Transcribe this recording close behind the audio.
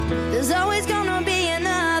There's always gonna be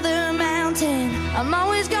another mountain. I'm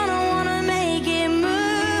always gonna wanna make it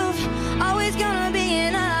move. Always gonna be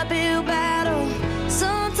an uphill battle.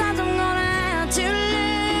 Sometimes I'm gonna have to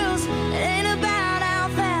lose. It ain't about how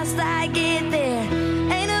fast I get there.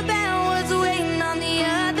 Ain't about what's waiting on the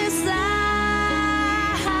other side.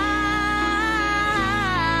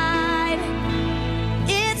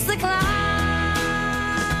 It's the climb.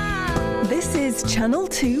 This is Channel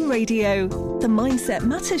 2 Radio, the Mindset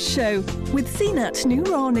Matters Show with Zeenat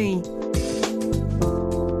Noorani.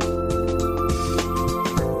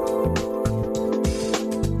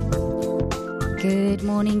 Good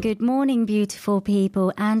morning, beautiful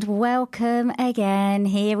people, and welcome again.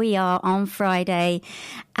 Here we are on Friday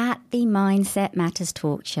at the Mindset Matters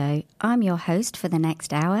Talk Show. I'm your host for the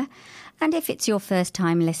next hour, and if it's your first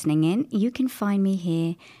time listening in, you can find me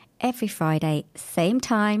here every Friday, same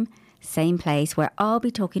time, same place, where I'll be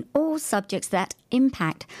talking all subjects that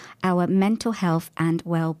impact our mental health and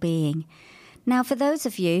well-being. Now, for those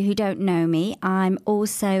of you who don't know me, I'm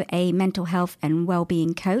also a mental health and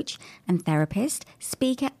well-being coach and therapist,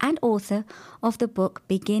 speaker and author of the book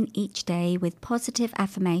Begin Each Day with Positive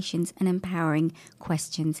Affirmations and Empowering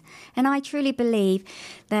Questions. And I truly believe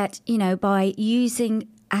that, by using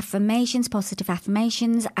affirmations, positive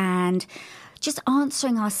affirmations, and just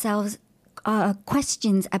answering ourselves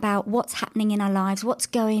questions about what's happening in our lives, what's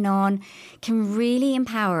going on, can really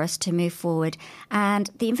empower us to move forward. And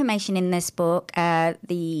the information in this book,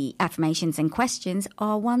 the affirmations and questions,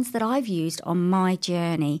 are ones that I've used on my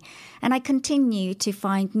journey. And I continue to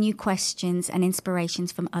find new questions and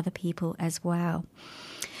inspirations from other people as well.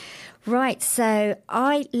 Right, so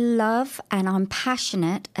I love and I'm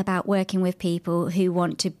passionate about working with people who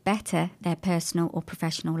want to better their personal or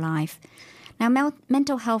professional life. Now,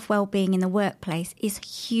 mental health well-being in the workplace is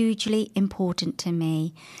hugely important to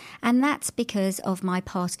me, and that's because of my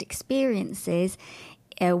past experiences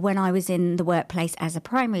when I was in the workplace as a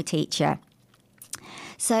primary teacher.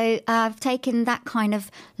 So I've taken that kind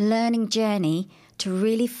of learning journey to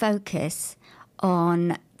really focus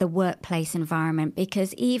on the workplace environment,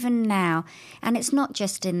 because even now, and it's not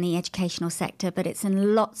just in the educational sector, but it's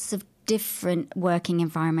in lots of different working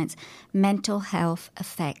environments, mental health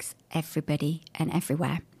affects everybody and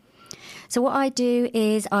everywhere. So what I do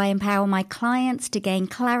is I empower my clients to gain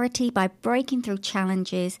clarity by breaking through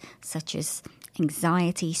challenges such as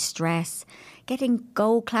anxiety, stress, getting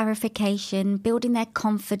goal clarification, building their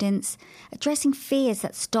confidence, addressing fears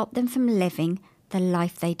that stop them from living the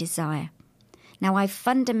life they desire. Now, I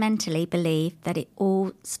fundamentally believe that it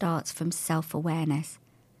all starts from self-awareness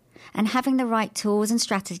and having the right tools and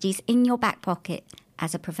strategies in your back pocket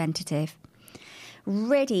as a preventative,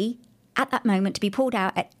 ready at that moment to be pulled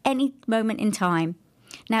out at any moment in time.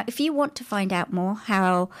 Now, if you want to find out more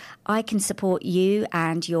how I can support you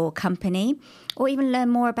and your company, or even learn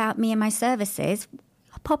more about me and my services,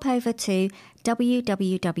 pop over to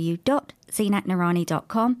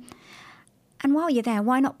www.zeenatnoorani.com. And while you're there,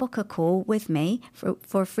 why not book a call with me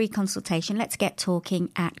for a free consultation? Let's get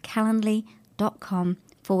talking at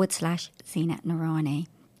calendly.com/Zeenat Noorani.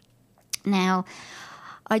 Now,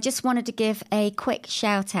 I just wanted to give a quick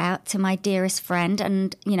shout out to my dearest friend.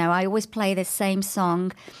 And, I always play this same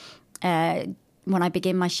song when I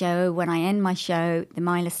begin my show, when I end my show, the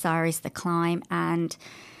Miley Cyrus, The Climb. And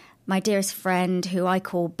my dearest friend, who I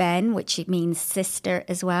call Ben, which means sister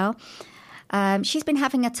as well, she's been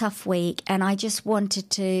having a tough week. And I just wanted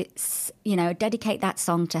to, dedicate that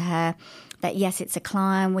song to her, that yes, it's a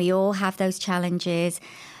climb. We all have those challenges.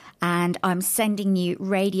 And I'm sending you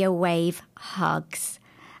radio wave hugs,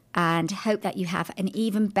 and hope that you have an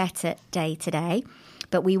even better day today.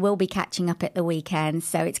 But we will be catching up at the weekend,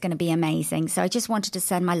 so it's going to be amazing. So I just wanted to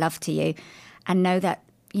send my love to you and know that,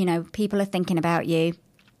 people are thinking about you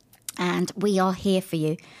and we are here for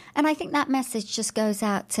you. And I think that message just goes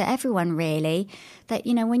out to everyone, really, that,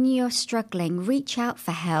 when you're struggling, reach out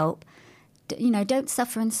for help. Don't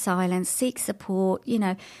suffer in silence, seek support,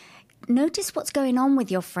 notice what's going on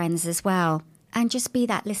with your friends as well, and just be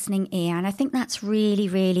that listening ear. And I think that's really,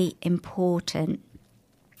 really important.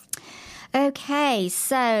 Okay,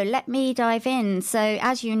 so let me dive in. So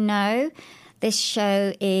as you know, this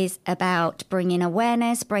show is about bringing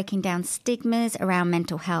awareness, breaking down stigmas around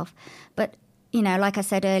mental health. But, like I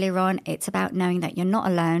said earlier on, it's about knowing that you're not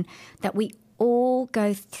alone, that we all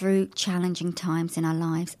go through challenging times in our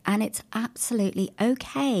lives. And it's absolutely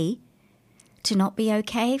okay to not be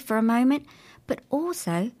okay for a moment, but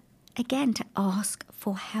also, again, to ask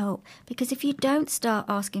for help. Because if you don't start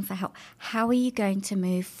asking for help, how are you going to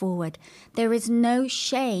move forward? There is no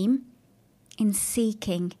shame in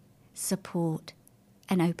seeking support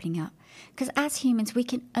and opening up. Because as humans, we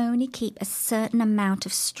can only keep a certain amount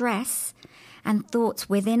of stress and thoughts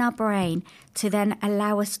within our brain to then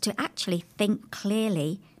allow us to actually think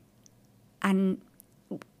clearly and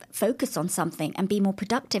focus on something and be more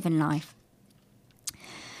productive in life.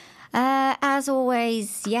 As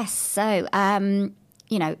always, yes. So,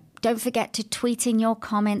 don't forget to tweet in your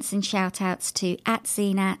comments and shout outs to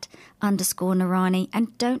 @Zeenat_Noorani.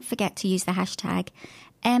 And don't forget to use the hashtag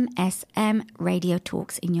MSM Radio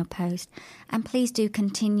Talks in your post. And please do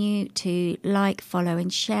continue to like, follow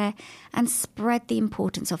and share and spread the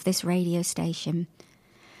importance of this radio station.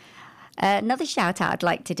 Another shout out I'd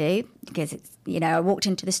like to do, because it's, I walked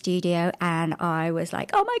into the studio and I was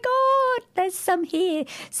like, oh my God, there's some here.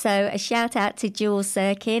 So a shout out to Jules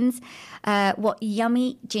Serkins. What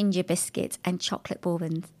yummy ginger biscuits and chocolate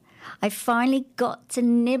bourbons. I finally got to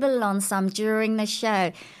nibble on some during the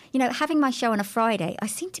show. Having my show on a Friday, I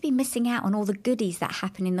seem to be missing out on all the goodies that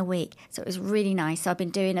happen in the week. So it was really nice. So I've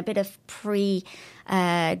been doing a bit of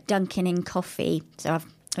dunking in coffee. So I've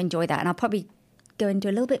enjoyed that. And I'll probably go and do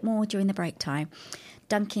a little bit more during the break time,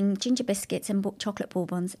 dunking ginger biscuits and chocolate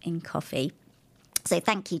bourbons in coffee. So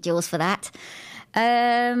thank you, Jules, for that.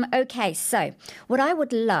 Okay, so what I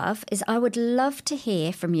would love to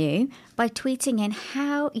hear from you by tweeting in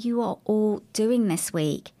how you are all doing this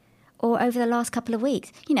week or over the last couple of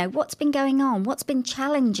weeks. What's been going on? What's been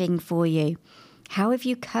challenging for you? How have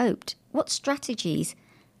you coped? What strategies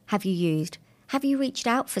have you used? Have you reached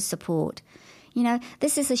out for support?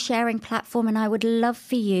 This is a sharing platform and I would love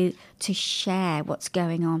for you to share what's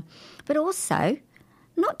going on. But also,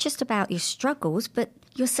 not just about your struggles, but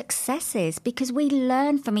your successes, because we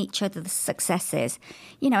learn from each other's successes.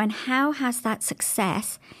 And how has that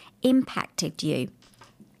success impacted you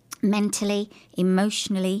mentally,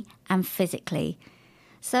 emotionally, and physically?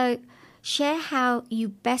 So share how you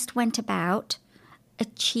best went about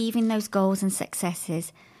achieving those goals and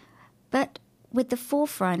successes, but at the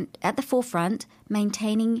forefront,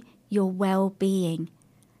 maintaining your well-being.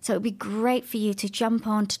 So it would be great for you to jump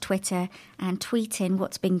onto Twitter and tweet in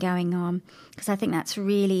what's been going on, because I think that's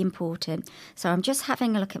really important. So I'm just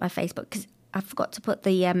having a look at my Facebook because I forgot to put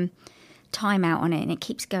the timeout on it and it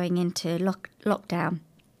keeps going into lockdown.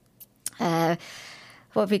 What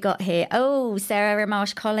have we got here? Oh, Sarah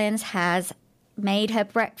Marsh Collins has made her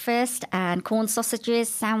breakfast and corn sausages,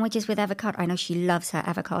 sandwiches with avocado. I know she loves her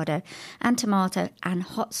avocado and tomato and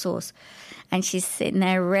hot sauce. And she's sitting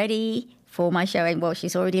there ready for my showing. Well,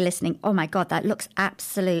 she's already listening. Oh my God, that looks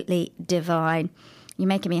absolutely divine. You're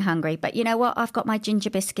making me hungry. But you know what? I've got my ginger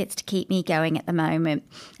biscuits to keep me going at the moment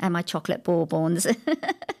and my chocolate bourbons.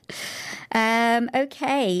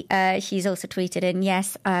 Okay. She's also tweeted in,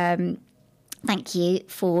 yes, thank you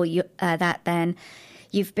for that, Ben.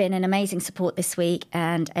 You've been an amazing support this week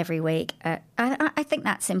and every week. I think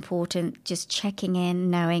that's important, just checking in,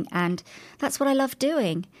 knowing, and that's what I love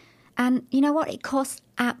doing. And you know what? It costs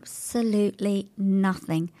absolutely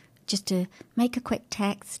nothing just to make a quick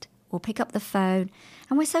text or pick up the phone.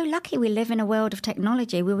 And we're so lucky we live in a world of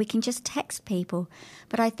technology where we can just text people.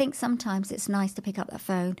 But I think sometimes it's nice to pick up the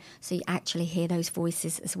phone so you actually hear those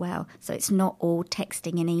voices as well. So it's not all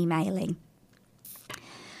texting and emailing.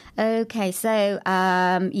 Okay, so,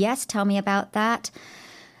 yes, tell me about that.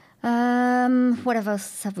 What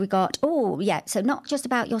else have we got? Oh, yeah, so not just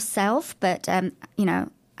about yourself, but,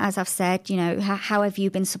 as I've said, how have you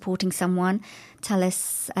been supporting someone? Tell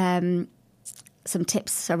us some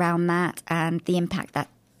tips around that and the impact that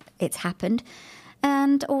it's happened.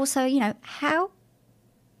 And also, how,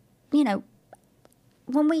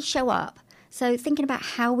 when we show up, so thinking about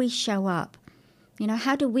how we show up.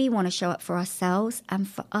 How do we want to show up for ourselves and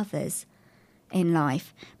for others in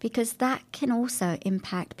life? Because that can also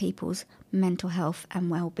impact people's mental health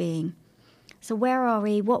and well-being. So where are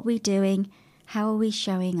we? What are we doing? How are we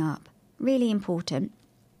showing up? Really important.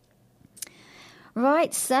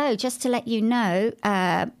 Right, so just to let you know,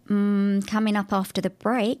 coming up after the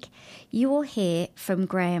break, you will hear from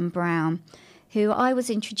Graham Brown, who I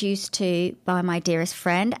was introduced to by my dearest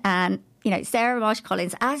friend and Sarah Marsh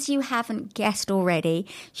Collins, as you haven't guessed already,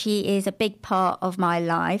 she is a big part of my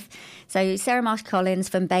life. So Sarah Marsh Collins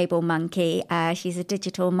from Babel Monkey, she's a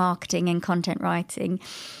digital marketing and content writing.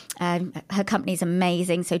 Her company's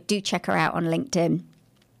amazing, so do check her out on LinkedIn.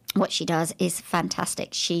 What she does is fantastic.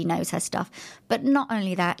 She knows her stuff. But not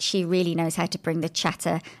only that, she really knows how to bring the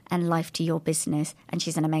chatter and life to your business. And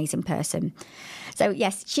she's an amazing person. So,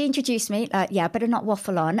 yes, she introduced me. Better not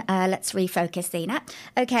waffle on. Let's refocus, Zena.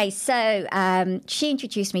 Okay, so she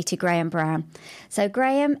introduced me to Graham Brown. So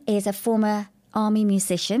Graham is a former army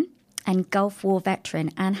musician and Gulf War veteran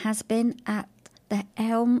and has been at the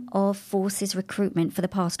helm of forces recruitment for the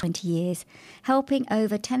past 20 years, helping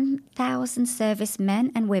over 10,000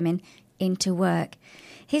 servicemen and women into work.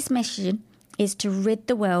 His mission is to rid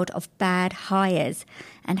the world of bad hires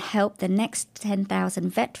and help the next 10,000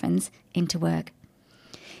 veterans into work.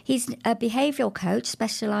 He's a behavioural coach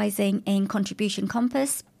specialising in Contribution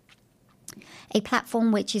Compass, a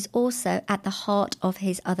platform which is also at the heart of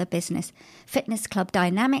his other business, Fitness Club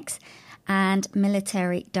Dynamics and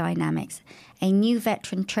Military Dynamics, a new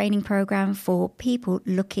veteran training program for people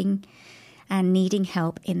looking and needing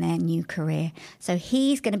help in their new career. So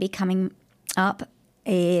he's going to be coming up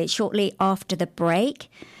shortly after the break.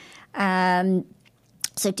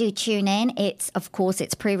 So do tune in. It's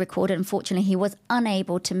pre-recorded. Unfortunately, he was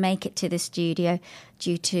unable to make it to the studio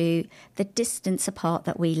due to the distance apart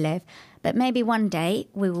that we live. But maybe one day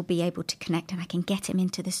we will be able to connect and I can get him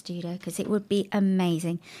into the studio, because it would be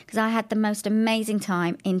amazing. Because I had the most amazing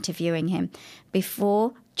time interviewing him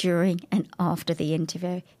before, during and after the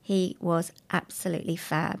interview. He was absolutely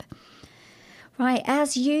fab. Right,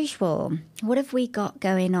 as usual, what have we got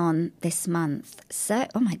going on this month? So,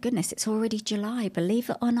 oh my goodness, it's already July.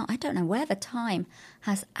 Believe it or not, I don't know where the time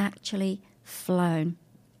has actually flown.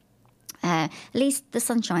 At least the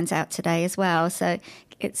sun shines out today as well, so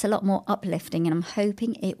it's a lot more uplifting, and I'm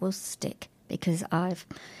hoping it will stick because I've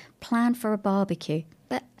planned for a barbecue.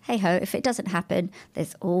 But hey-ho, if it doesn't happen,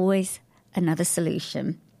 there's always another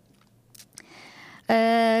solution.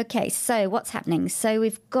 Okay, so what's happening? So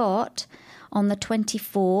we've got on the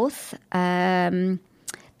 24th,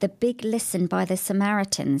 the Big Listen by the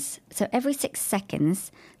Samaritans. So every 6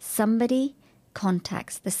 seconds, somebody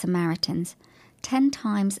contacts the Samaritans. 10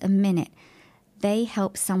 times a minute, they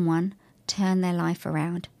help someone turn their life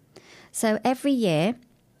around. So every year,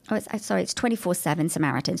 it's 24/7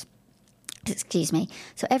 Samaritans. Excuse me.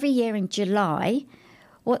 So every year in July,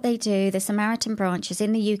 what they do, the Samaritan branches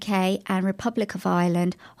in the UK and Republic of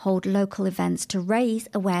Ireland hold local events to raise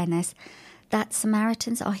awareness that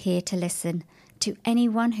Samaritans are here to listen to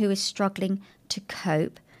anyone who is struggling to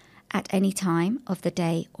cope at any time of the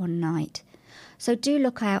day or night. So do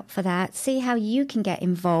look out for that. See how you can get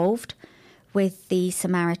involved with the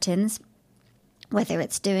Samaritans, whether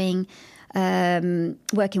it's doing,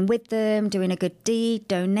 working with them, doing a good deed,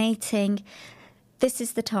 donating. This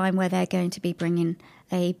is the time where they're going to be bringing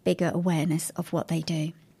a bigger awareness of what they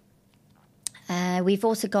do. We've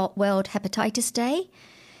also got World Hepatitis Day,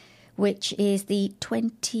 which is the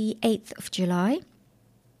 28th of July.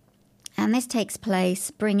 And this takes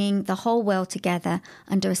place bringing the whole world together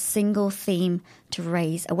under a single theme to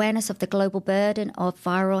raise awareness of the global burden of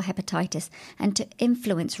viral hepatitis and to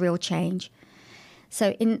influence real change.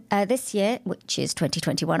 So in this year, which is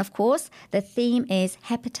 2021, of course, the theme is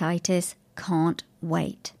Hepatitis Can't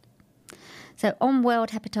Wait. So on World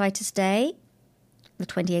Hepatitis Day, the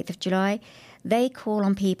 28th of July, they call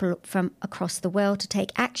on people from across the world to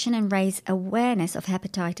take action and raise awareness of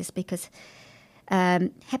hepatitis, because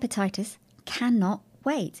hepatitis cannot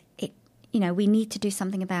wait. We need to do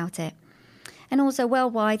something about it. And also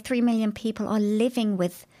worldwide, 3 million people are living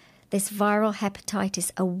with this viral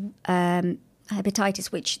hepatitis,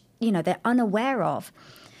 which, they're unaware of.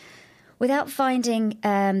 Without finding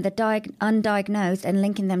the undiagnosed and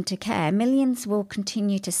linking them to care, millions will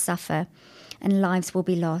continue to suffer and lives will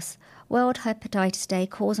be lost. World Hepatitis Day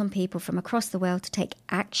calls on people from across the world to take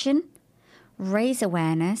action, raise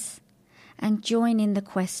awareness, and join in the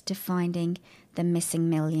quest to finding the missing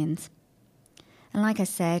millions. And like I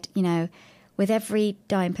said, with every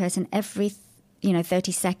dying person, every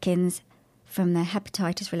 30 seconds from the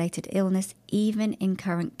hepatitis-related illness, even in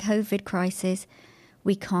current COVID crisis,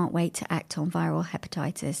 we can't wait to act on viral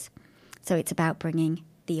hepatitis. So it's about bringing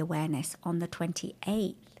the awareness on the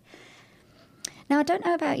 28th. Now, I don't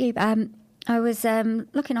know about you, but I was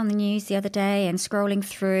looking on the news the other day and scrolling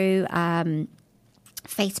through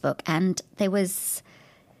Facebook, and there was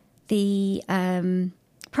the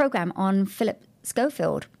program on Philip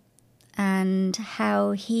Schofield and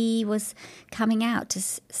how he was coming out to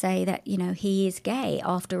say that, he is gay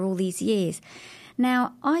after all these years.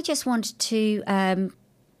 Now, I just wanted to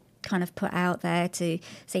kind of put out there to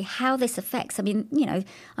see how this affects. I mean,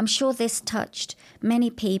 I'm sure this touched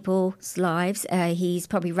many people's lives. He's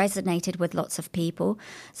probably resonated with lots of people.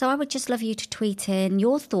 So I would just love you to tweet in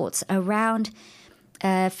your thoughts around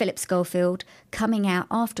Philip Schofield coming out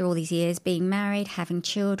after all these years, being married, having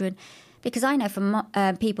children, because I know from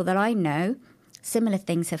people that I know, similar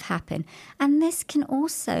things have happened. And this can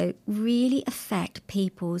also really affect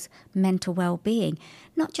people's mental well-being,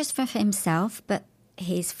 not just for himself, but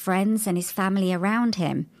his friends and his family around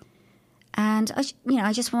him. And,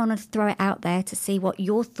 I just want to throw it out there to see what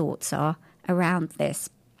your thoughts are around this.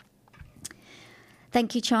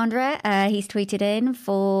 Thank you, Chandra. He's tweeted in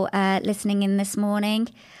for listening in this morning.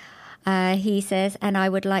 He says, and I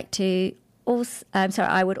would also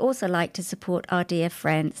like to support our dear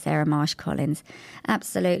friend Sarah Marsh Collins.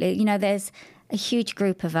 Absolutely. You know, there's a huge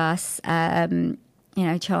group of us, you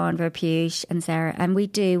know, Chandra, Piyush and Sarah, and we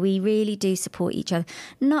really do support each other,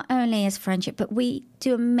 not only as friendship, but we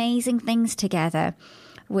do amazing things together,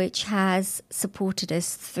 which has supported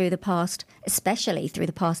us through the past, especially through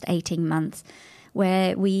the past 18 months,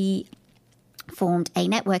 where we formed a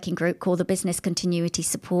networking group called the Business Continuity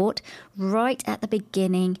Support right at the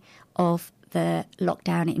beginning of the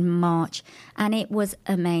lockdown in March, and it was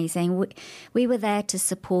amazing. We were there to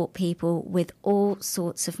support people with all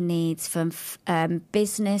sorts of needs, from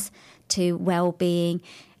business to well-being,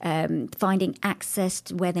 finding access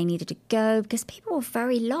to where they needed to go, because people were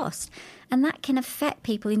very lost, and that can affect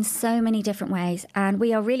people in so many different ways. And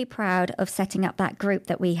we are really proud of setting up that group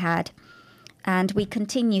that we had, and we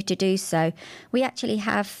continue to do so. We actually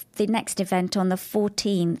have the next event on the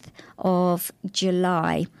 14th of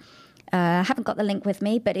July. I haven't got the link with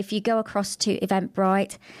me, but if you go across to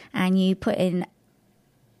Eventbrite and you put in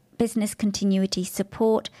Business Continuity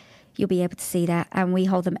Support, you'll be able to see that. And we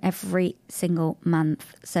hold them every single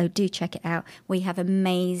month. So do check it out. We have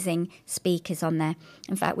amazing speakers on there.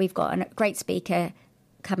 In fact, we've got a great speaker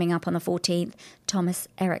coming up on the 14th, Thomas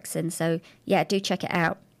Eriksson. So, yeah, do check it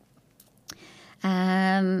out.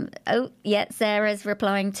 Sarah's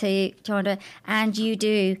replying to Chandra. And you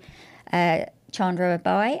do, Chandra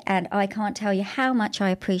Abai, and I can't tell you how much I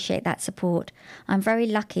appreciate that support. I'm very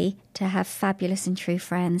lucky to have fabulous and true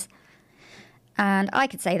friends. And I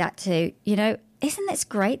could say that too. You know, isn't this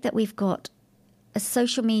great that we've got a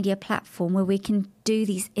social media platform where we can do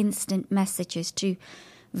these instant messages to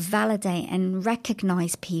validate and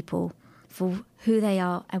recognise people for who they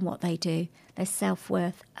are and what they do, their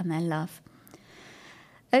self-worth and their love.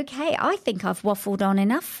 Okay, I think I've waffled on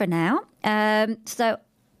enough for now. So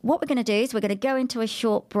what we're going to do is we're going to go into a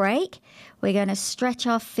short break. We're going to stretch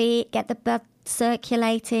our feet, get the blood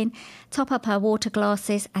circulating, top up our water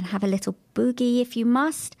glasses and have a little boogie if you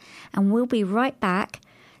must. And we'll be right back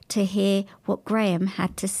to hear what Graham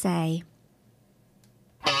had to say.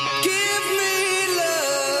 Give me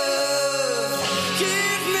love,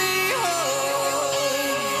 give me hope,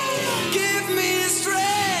 give me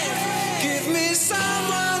strength, give me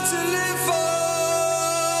someone to live for.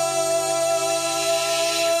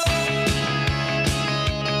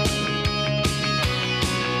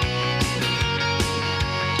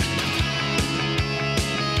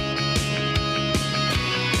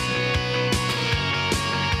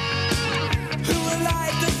 Who will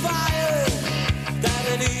light the fire that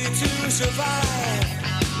I need to survive?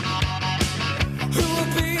 Who will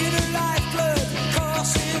be the lifeblood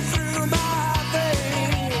coursing through my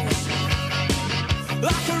veins?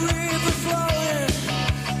 Like a river flowing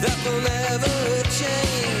that will never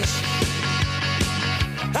change.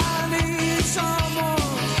 I need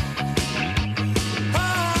someone I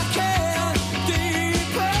can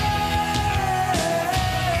depend.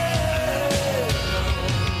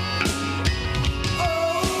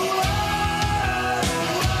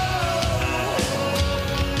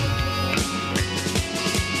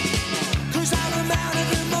 Cause I'm a man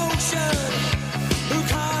of emotion who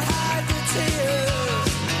can't hide the tears.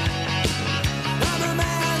 I'm a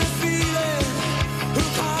man of feeling who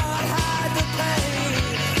can't hide the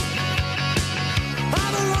pain.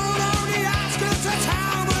 I'm alone on the outskirts of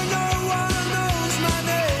town where no one knows my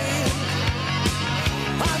name.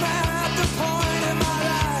 I'm at the point in my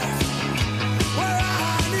life where I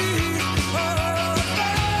need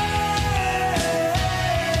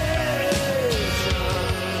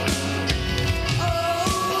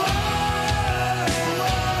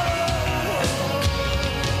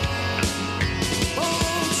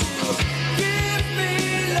Won't you give me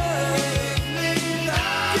love,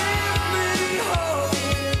 give me hope,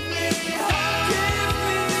 give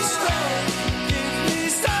me strength, give me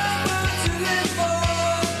someone to live for.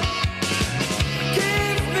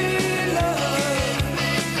 Give me love,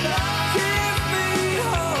 give me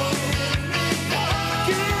hope,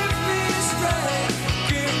 give me strength,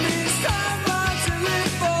 give me someone to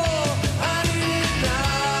live for. I need it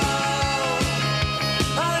now,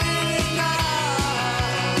 I need it now.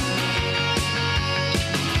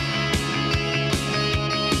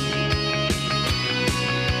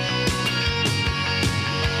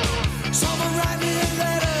 Someone write me a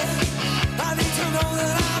letter, I need to know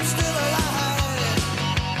that I'm still alive.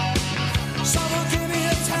 Someone give me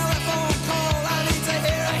a telephone call, I need to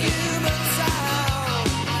hear a human sound.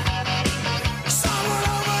 Someone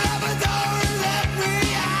open up a door and let me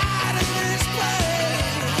out of this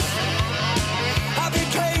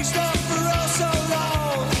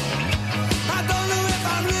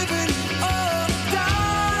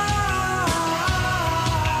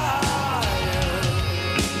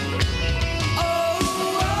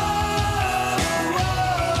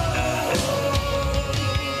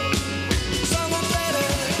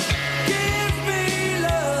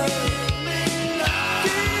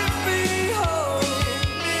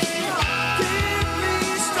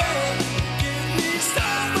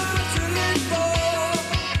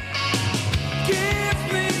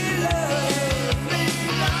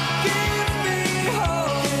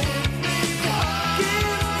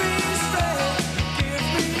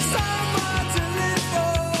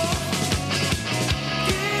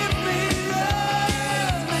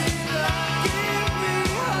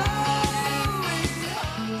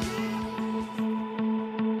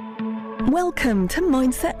Welcome to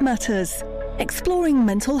Mindset Matters, exploring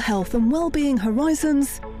mental health and well-being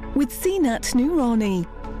horizons with Zeenat Noorani.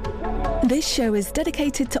 This show is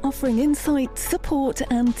dedicated to offering insight, support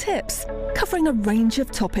and tips, covering a range of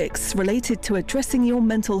topics related to addressing your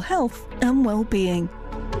mental health and well-being.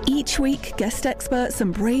 Each week, guest experts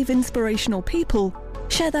and brave inspirational people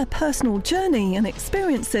share their personal journey and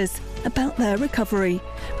experiences about their recovery,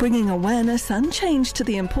 bringing awareness and change to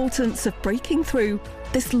the importance of breaking through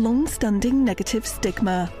this long-standing negative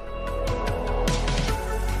stigma.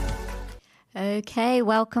 Okay,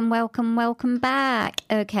 welcome back.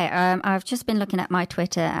 Okay, I've just been looking at my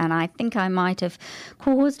Twitter and I think I might have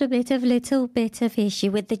caused a little bit of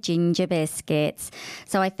issue with the ginger biscuits.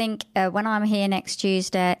 So I think when I'm here next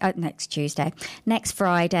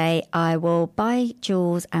Friday, I will buy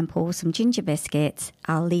Jules and Paul some ginger biscuits.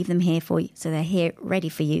 I'll leave them here for you, so they're here ready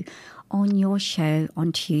for you on your show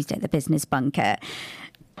on Tuesday at the Business Bunker.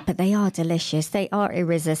 But they are delicious. They are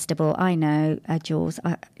irresistible. I know, Jules.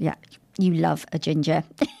 Yeah. You love a ginger.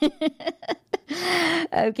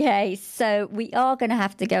 Okay, so we are going to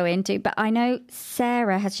have to go into, but I know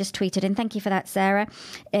Sarah has just tweeted, and thank you for that, Sarah,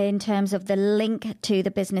 in terms of the link to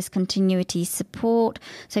the business continuity support.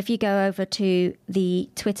 So if you go over to the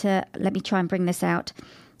Twitter, let me try and bring this out.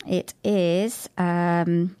 It is,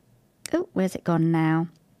 where's it gone now?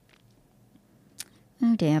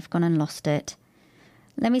 Oh dear, I've gone and lost it.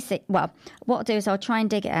 Let me see. Well, what I'll do is I'll try and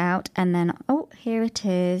dig it out and then, here it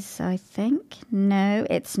is, I think. No,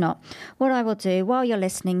 it's not. What I will do while you're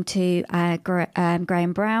listening to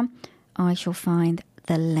Graham Brown, I shall find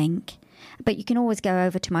the link. But you can always go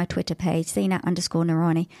over to my Twitter page,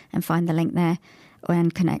 Zeenat_Noorani, and find the link there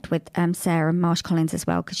and connect with Sarah Marsh Collins as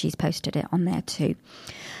well, because she's posted it on there too.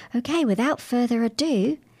 Okay, without further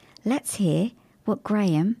ado, let's hear what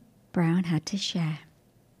Graham Brown had to share.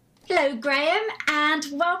 Hello, Graham, and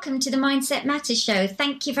welcome to the Mindset Matters show.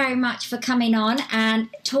 Thank you very much for coming on and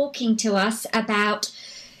talking to us about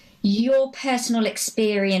your personal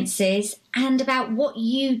experiences and about what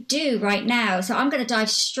you do right now. So I'm going to dive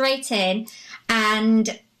straight in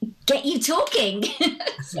and get you talking.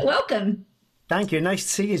 Welcome. Thank you. Nice to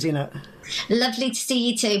see you, Zeenat. Lovely to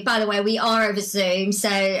see you too. By the way, we are over Zoom,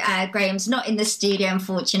 so Graham's not in the studio,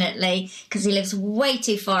 unfortunately, because he lives way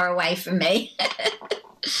too far away from me.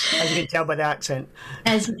 As you can tell by the accent.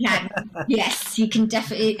 As you can. Yes, you can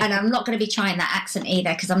definitely. And I'm not going to be trying that accent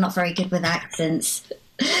either, because I'm not very good with accents.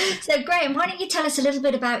 So, Graham, why don't you tell us a little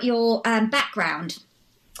bit about your background?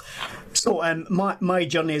 So, my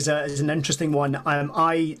journey is an interesting one.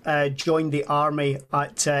 I joined the army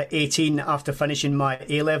at 18 after finishing my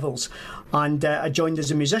A-levels, and I joined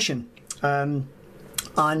as a musician.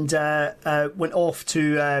 And went off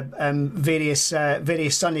to various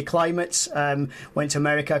sunny climates. Went to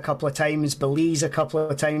America a couple of times, Belize a couple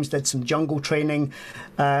of times, did some jungle training,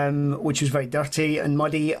 which was very dirty and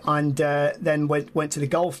muddy, and then went to the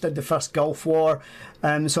Gulf, did the first Gulf War.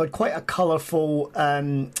 So I had quite a colourful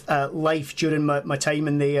life during my time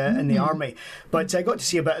in the army. But I got to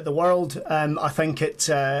see a bit of the world. I think it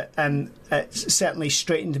certainly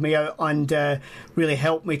straightened me out and really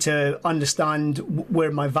helped me to understand where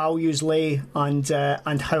my values lay and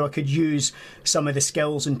how I could use some of the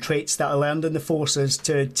skills and traits that I learned in the forces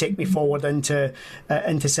to take me forward into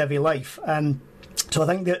civil life. So I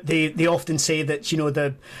think that they often say that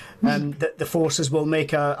the forces will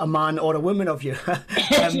make a man or a woman of you,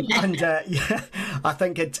 yeah, I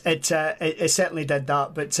think it certainly did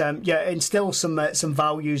that. But yeah, instill some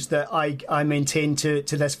values that I maintain to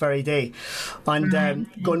this very day, and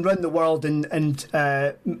going around the world and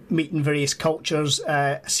meeting various cultures,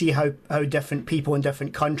 see how different people in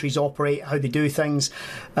different countries operate, how they do things,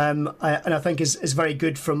 and I think is very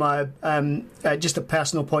good from just a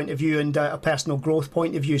personal point of view and a personal growth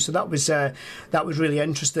point of view. So that was really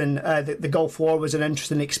interesting. The Gulf War was an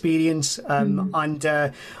interesting experience, and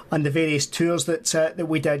the various tours that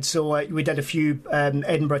we did. So we did a few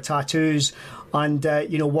Edinburgh tattoos, and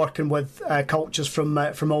working with cultures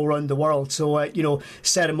from all around the world. So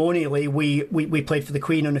ceremonially we played for the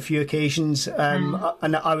Queen on a few occasions,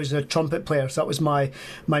 and I was a trumpet player, so that was my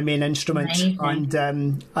main instrument.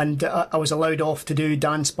 Amazing. And I was allowed off to do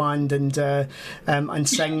dance band and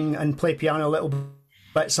sing and play piano a little bit.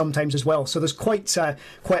 But sometimes as well, so there's quite a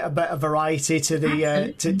bit of variety to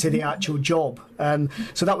the actual job.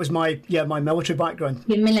 So that was my military background.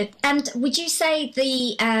 And would you say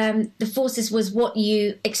the forces was what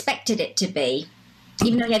you expected it to be?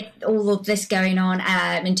 Even though you had all of this going on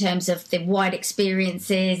in terms of the wide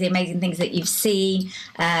experiences, the amazing things that you've seen,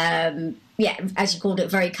 as you called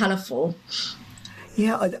it, very colourful.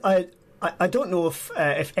 Yeah, I don't know if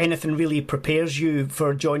anything really prepares you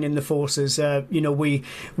for joining the forces. We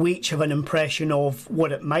each have an impression of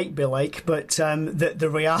what it might be like, but the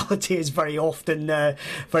reality is very often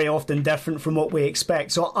different from what we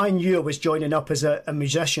expect. So I knew I was joining up as a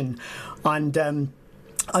musician, and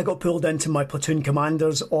I got pulled into my platoon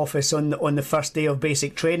commander's office on the first day of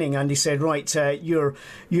basic training, and he said, "Right, you're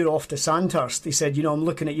off to Sandhurst." He said, "I'm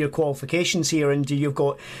looking at your qualifications here, and you've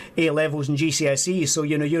got A levels and GCSEs, so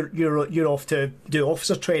you're off to do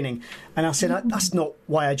officer training." And I said, "That's not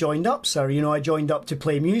why I joined up, sir. I joined up to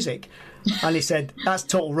play music." And he said, "That's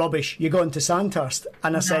total rubbish. You're going to Sandhurst."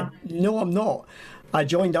 And I said, "No, I'm not. I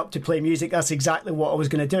joined up to play music. That's exactly what I was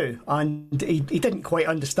going to do." And he didn't quite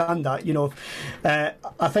understand that.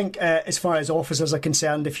 I think as far as officers are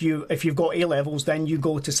concerned, if you've got A levels, then you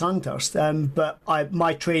go to Sandhurst. But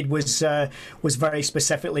my trade was very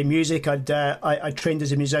specifically music. I trained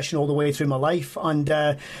as a musician all the way through my life,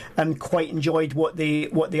 and quite enjoyed what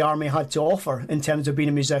the army had to offer in terms of being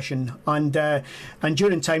a musician. And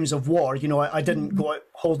during times of war, I didn't go out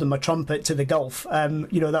holding my trumpet to the Gulf. That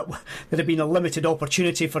there'd have been a limited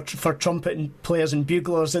opportunity for trumpet and players and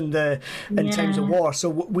buglers in times of war. So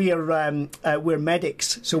we're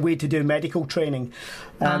medics, so we had to do medical training,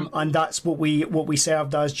 and that's what we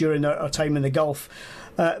served as during our time in the Gulf.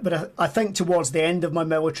 But I think towards the end of my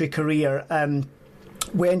military career,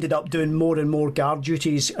 we ended up doing more and more guard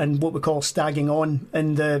duties and what we call stagging on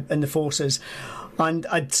in the forces. And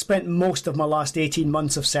I'd spent most of my last 18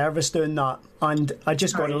 months of service doing that, and I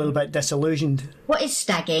just got a little bit disillusioned. What is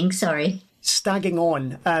stagging? Sorry. Stagging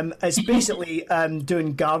on is basically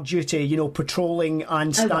doing guard duty, patrolling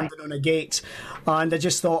and standing on a gate. And I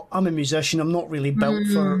just thought, I'm a musician, I'm not really built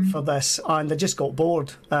for this, and I just got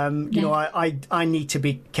bored. I need to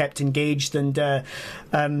be kept engaged, and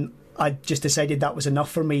I just decided that was enough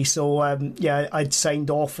for me. So I'd signed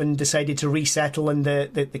off and decided to resettle in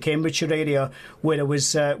the Cambridgeshire area where I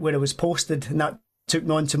was posted, and that took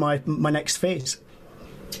me on to my next phase.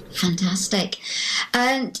 Fantastic.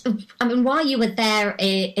 And I mean, while you were there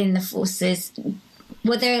in the forces,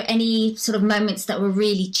 were there any sort of moments that were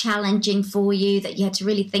really challenging for you, that you had to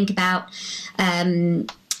really think about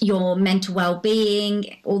your mental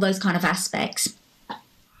well-being, all those kind of aspects?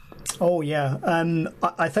 Oh yeah,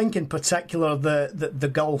 I think in particular the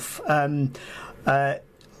Gulf.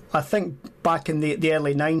 I think back in the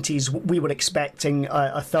early 90s, we were expecting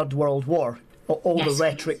a third world war. All the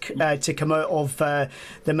rhetoric to come out of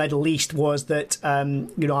the Middle East was that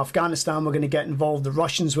Afghanistan were going to get involved, the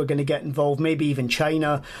Russians were going to get involved, maybe even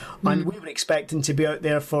China, and we were expecting to be out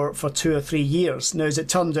there for 2 or 3 years. Now, as it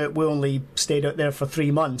turned out, we only stayed out there for 3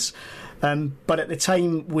 months. But at the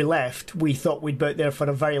time we left, we thought we'd be out there for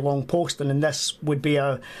a very long posting, and this would be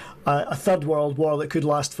a third world war that could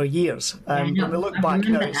last for years. When we look back, I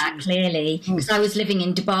remember that clearly, because I was living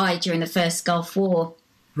in Dubai during the first Gulf War.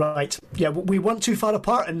 Right. Yeah, we weren't too far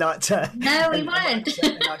apart in that. No, we weren't.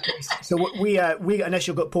 In that case. So we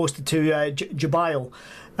initially got posted to Jubail,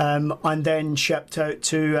 and then shipped out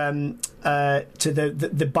to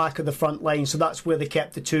the back of the front line. So that's where they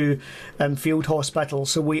kept the 2 field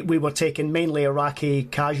hospitals. So we were taking mainly Iraqi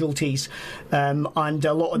casualties, and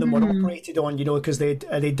a lot of them were operated on, because they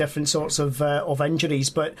had different sorts of injuries.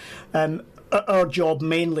 But our job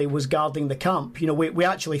mainly was guarding the camp. We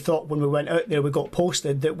actually thought when we went out there, we got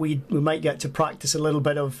posted, that we might get to practice a little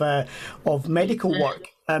bit of medical work.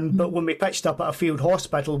 But when we pitched up at a field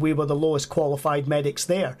hospital, we were the lowest qualified medics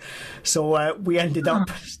there. So we ended up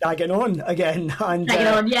stagging on again, and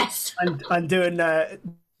yes, and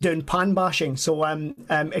doing pan bashing. So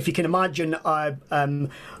if you can imagine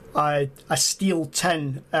a steel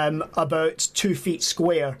tin about 2 feet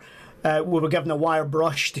square. We were given a wire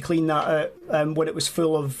brush to clean that out when it was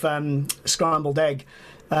full of scrambled egg.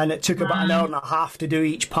 And it took about an hour and a half to do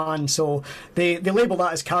each pan. So they label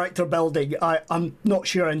that as character building. I'm not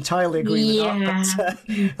sure I entirely agree with that.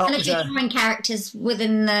 But, and if you're drawing characters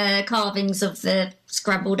within the carvings of the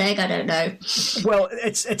scrambled egg, I don't know. Well,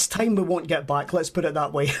 it's time we won't get back. Let's put it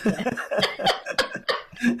that way.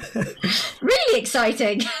 Really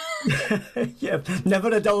exciting. Yeah, never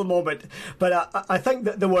a dull moment. But I think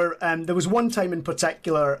that there was one time in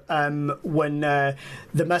particular when the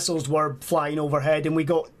missiles were flying overhead, and we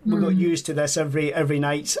got used to this every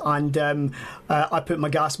night. And I put my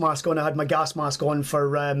gas mask on. I had my gas mask on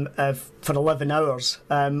for 11 hours,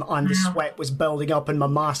 and the sweat was building up in my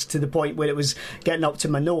mask to the point where it was getting up to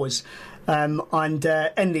my nose. And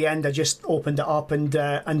in the end, I just opened it up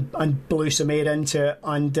and blew some air into it,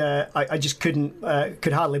 and I just could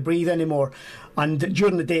hardly breathe. breathe anymore. And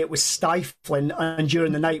during the day it was stifling, and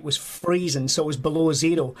during the night was freezing, so it was below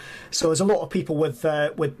zero. So there's a lot of people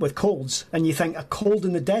with colds, and you think a cold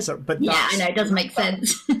in the desert, but Yeah, I know, it doesn't make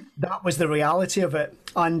sense. that was the reality of it.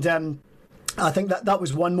 And I think that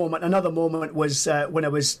was one moment. Another moment was when I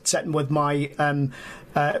was sitting with my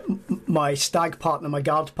my stag partner, my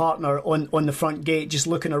guard partner, on the front gate, just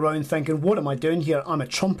looking around, thinking, "What am I doing here? I'm a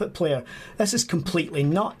trumpet player. This is completely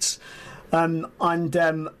nuts." And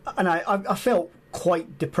I felt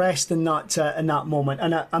quite depressed in that moment,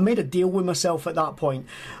 and I made a deal with myself at that point.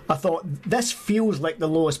 I thought, this feels like the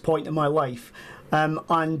lowest point in my life.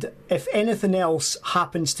 And if anything else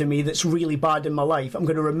happens to me that's really bad in my life, I'm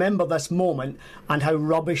going to remember this moment and how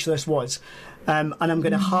rubbish this was. And I'm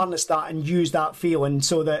going to harness that and use that feeling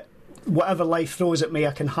so that whatever life throws at me,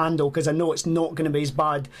 I can handle, because I know it's not going to be as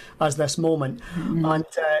bad as this moment. And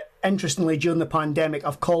interestingly, during the pandemic,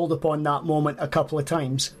 I've called upon that moment a couple of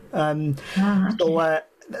times. So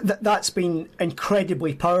that's been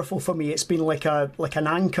incredibly powerful for me. It's been like an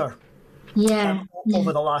anchor. Yeah.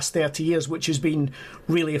 Over the last 30 years, which has been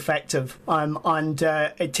really effective. And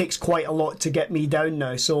it takes quite a lot to get me down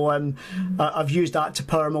now. So I've used that to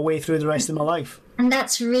power my way through the rest of my life. And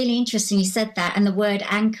that's really interesting you said that, and the word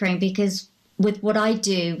anchoring, because with what I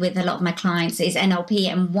do with a lot of my clients is NLP,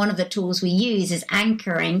 and one of the tools we use is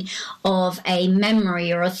anchoring of a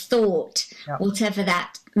memory or a thought, whatever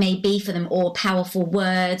that may be for them, or powerful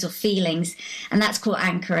words or feelings, and that's called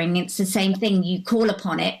anchoring. It's the same thing. You call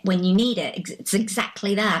upon it when you need it. It's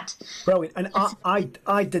exactly that. Brilliant. And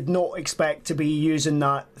I did not expect to be using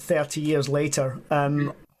that 30 years later.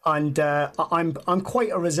 And I'm quite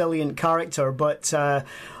a resilient character, but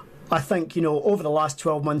I think, over the last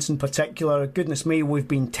 12 months in particular, goodness me, we've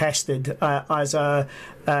been tested as a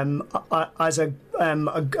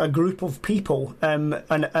group of people and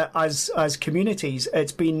as communities.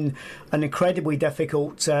 It's been an incredibly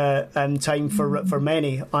difficult time for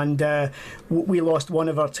many, and we lost one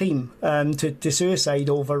of our team to suicide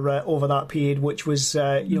over that period, which was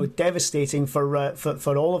devastating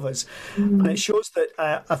for all of us. And it shows that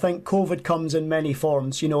I think COVID comes in many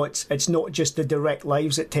forms. It's not just the direct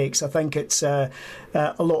lives it takes. I think it's a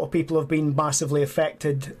lot of people have been massively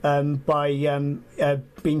affected by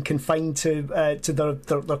being confined to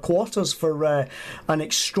their quarters for an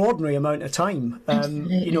extraordinary amount of time.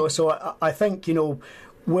 So I think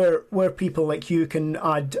where people like you can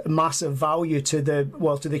add massive value to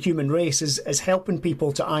the human race is helping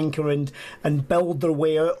people to anchor and build their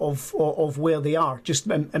way out of where they are. Just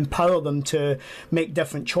empower them to make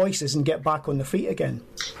different choices and get back on their feet again.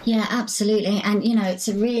 Yeah, absolutely. And it's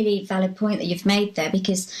a really valid point that you've made there,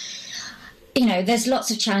 because there's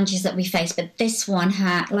lots of challenges that we face, but this one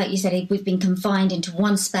like you said, we've been confined into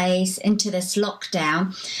one space, into this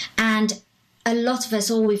lockdown, and a lot of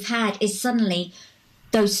us, all we've had is suddenly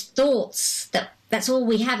those thoughts. That's all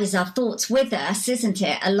we have is our thoughts with us, isn't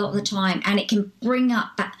it, a lot of the time? And it can bring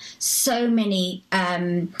up so many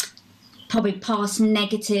probably past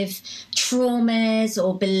negative traumas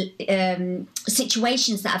or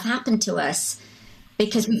situations that have happened to us,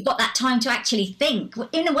 because we've got that time to actually think.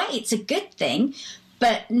 In a way, it's a good thing,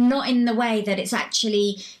 but not in the way that it's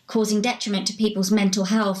actually causing detriment to people's mental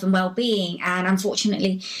health and well-being. And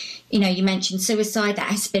unfortunately, you mentioned suicide. That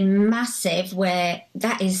has been massive, where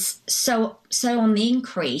that is so on the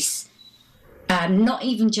increase. Not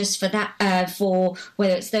even just for that, for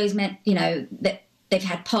whether it's those men, that they've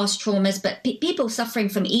had past traumas, but people suffering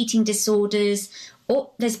from eating disorders.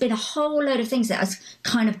 Or there's been a whole load of things that is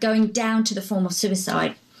kind of going down to the form of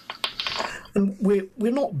suicide. And we're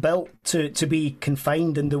not built to be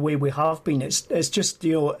confined in the way we have been. It's just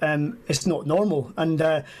it's not normal. And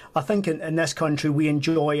I think in this country we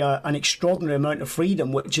enjoy an extraordinary amount of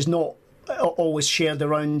freedom, which is not always shared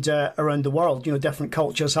around the world. Different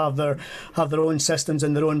cultures have their own systems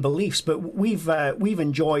and their own beliefs, but we've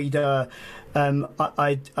enjoyed a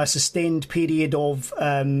sustained period of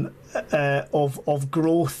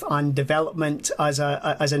growth and development as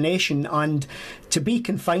a nation, and to be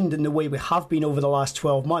confined in the way we have been over the last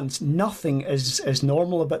 12 months, nothing is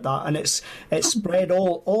normal about that, and it's spread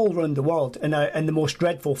all around the world in the most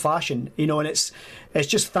dreadful fashion, and it's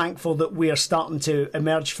just thankful that we are starting to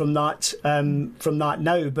emerge from that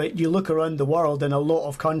now. But you look around the world, and a lot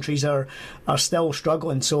of countries are still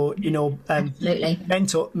struggling. So absolutely,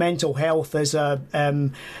 mental health is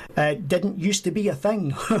didn't used to be a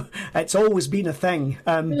thing. It's always been a thing.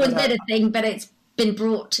 It's been a thing, but it's been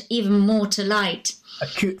brought even more to light.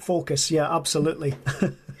 Acute focus, yeah, absolutely.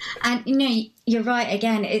 And you're right.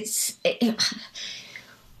 Again,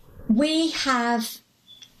 we have.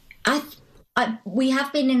 we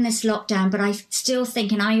have been in this lockdown, but I still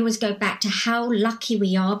think, and I always go back to how lucky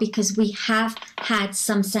we are, because we have had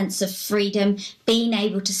some sense of freedom, being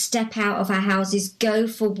able to step out of our houses, go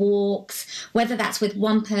for walks, whether that's with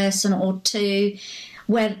one person or two,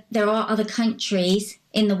 where there are other countries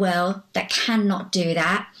in the world that cannot do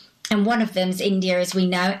that. And one of them's India, as we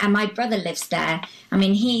know, and my brother lives there. I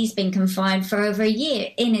mean, he's been confined for over a year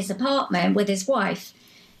in his apartment with his wife.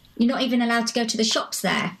 You're not even allowed to go to the shops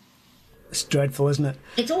there. It's dreadful, isn't it?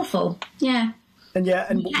 It's awful, yeah. And yeah,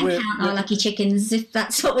 and We can count our lucky chickens, if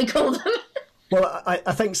that's what we call them. well,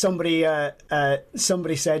 I think somebody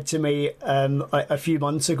said to me a few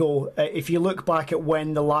months ago, if you look back at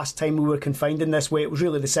when the last time we were confined in this way, it was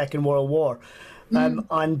really the Second World War.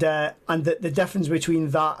 And the difference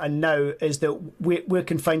between that and now is that we're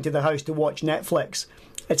confined to the house to watch Netflix.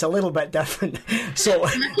 It's a little bit different. So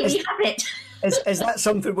is that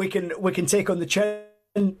something we can take on the chin?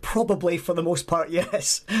 Probably, for the most part,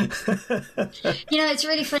 yes. It's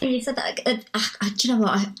really funny you said that. Do you know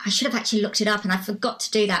what? I should have actually looked it up, and I forgot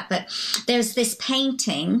to do that. But there's this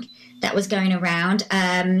painting that was going around,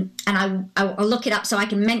 and I'll look it up so I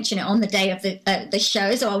can mention it on the day of the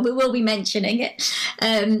show. So we will be mentioning it.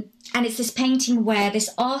 And it's this painting where this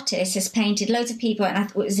artist has painted loads of people, and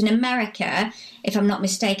it was in America, if I'm not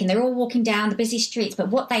mistaken. They're all walking down the busy streets, but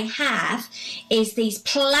what they have is these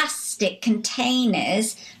plastic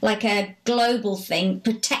containers, like a global thing,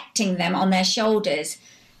 protecting them on their shoulders.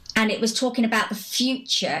 And it was talking about the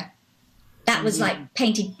future. That was like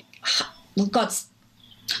painted, God's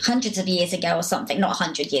hundreds of years ago or something, not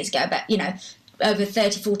 100 years ago, but, over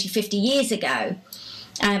 30, 40, 50 years ago.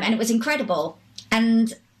 And it was incredible.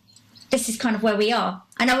 And this is kind of where we are.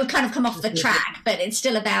 I know we've kind of come off the track, but it's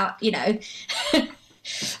still about,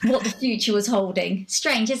 what the future was holding.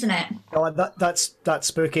 Strange, isn't it? Oh, that's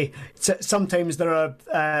spooky. Sometimes there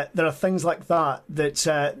are things like that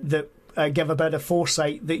give a bit of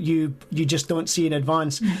foresight that you just don't see in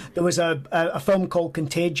advance. There was a film called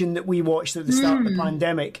Contagion that we watched at the start of the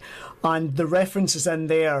pandemic, and the references in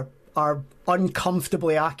there are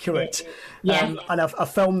uncomfortably accurate. And a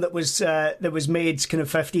film that was made kind of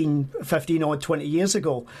 15 odd 20 years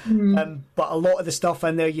ago. But a lot of the stuff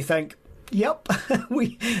in there, you think, yep,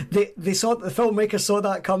 they saw, the filmmakers saw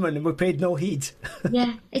that coming, and we paid no heed.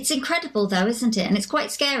 Yeah, it's incredible though, isn't it? And it's quite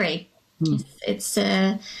scary. It's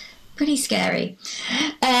pretty scary.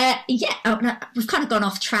 We've kind of gone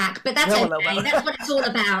off track, but that's okay. That's what it's all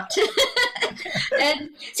about.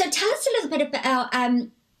 So tell us a little bit about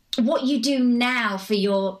what you do now for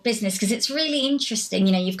your business, because it's really interesting.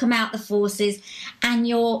 You've come out the forces and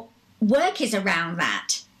your work is around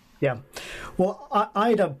that. Yeah. Well, I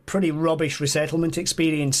had a pretty rubbish resettlement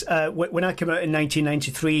experience. When I came out in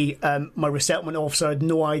 1993, my resettlement officer had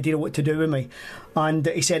no idea what to do with me. And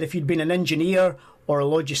he said, if you'd been an engineer or a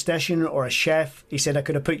logistician or a chef, he said, I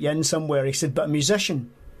could have put you in somewhere. He said, but a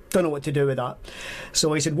musician, don't know what to do with that.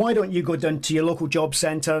 So he said, why don't you go down to your local job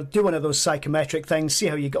centre, do one of those psychometric things, see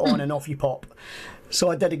how you get on, and off you pop.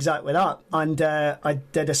 So I did exactly that. And I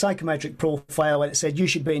did a psychometric profile, and it said, you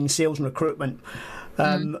should be in sales and recruitment.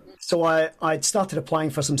 So I'd started applying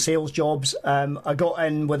for some sales jobs. I got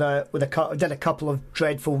in I did a couple of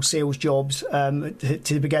dreadful sales jobs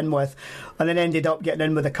to begin with, and then ended up getting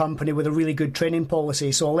in with a company with a really good training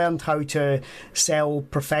policy. So I learned how to sell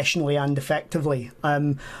professionally and effectively.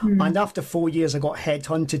 And after 4 years, I got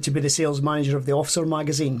headhunted to be the sales manager of the Officer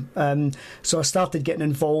magazine. So I started getting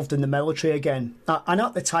involved in the military again. And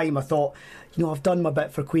at the time, I thought, I've done my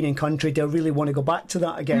bit for Queen and Country. Do I really want to go back to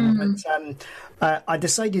that again? But I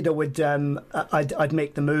decided I'd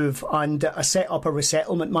make the move, and I set up a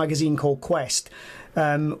resettlement magazine called Quest,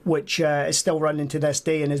 which is still running to this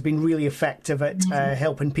day and has been really effective at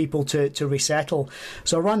helping people to resettle.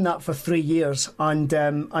 So I ran that for 3 years, and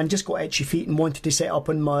just got itchy feet and wanted to set up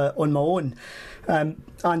on my own. And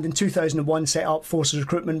in 2001, set up Forces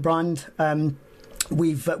Recruitment Brand.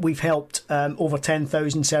 We've helped over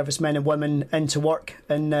 10,000 servicemen and women into work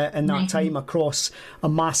in that time across a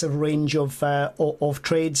massive range of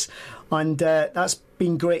trades, and that's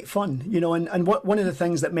been great fun, And one of the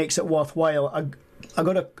things that makes it worthwhile, I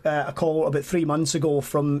got a call about 3 months ago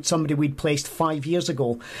from somebody we'd placed 5 years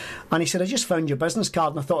ago, and he said, I just found your business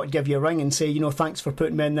card and I thought I'd give you a ring and say, thanks for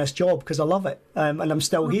putting me in this job because I love it, and I'm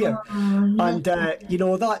still here. And that you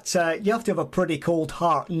have to have a pretty cold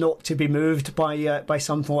heart not to be moved by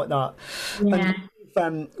something like that. Yeah.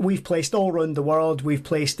 And we've placed all around the world. We've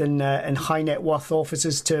placed in high net worth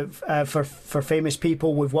offices for famous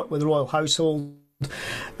people. We've worked with the royal household.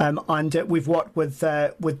 And we've worked with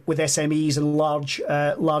SMEs and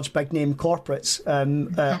large big name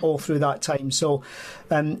corporates all through that time. So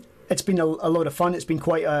it's been a lot of fun. It's been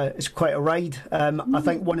quite a ride. I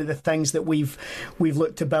think one of the things that we've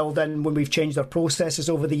looked to build in when we've changed our processes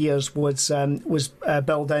over the years was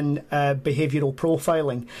build in behavioural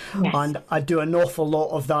profiling, Yes. and I do an awful lot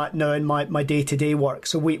of that now in my day-to-day work.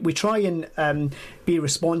 So we try and be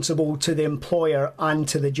responsible to the employer and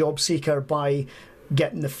to the job seeker by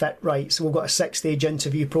getting the fit right. So we've got a 6-stage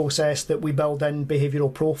interview process that we build in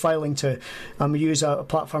behavioural profiling to, and we use a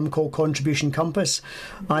platform called Contribution Compass,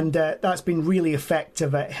 and that's been really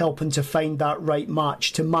effective at helping to find that right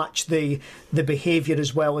match, to match the behaviour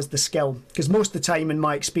as well as the skill, because most of the time in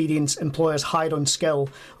my experience employers hire on skill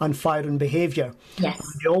and fire on behaviour. Yes.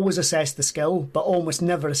 They always assess the skill but almost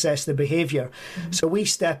never assess the behaviour. So we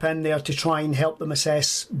step in there to try and help them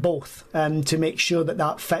assess both, to make sure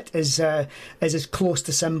that fit is as close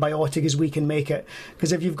to symbiotic as we can make it.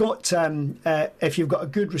 Because if you've got a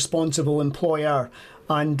good responsible employer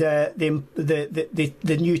and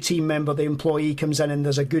the new team member, the employee, comes in and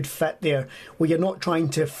there's a good fit there, well, you're not trying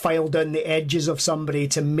to file down the edges of somebody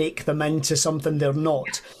to make them into something they're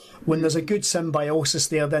not. When there's a good symbiosis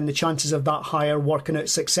there, then the chances of that hire working out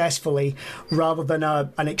successfully, rather than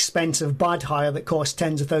an expensive bad hire that costs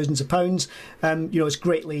tens of thousands of pounds, it's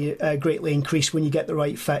greatly increased when you get the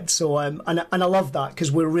right fit. So and I love that,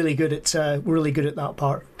 because we're really good at that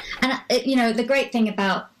part. And the great thing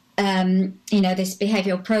about this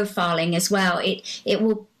behavioural profiling as well, it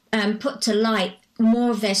will put to light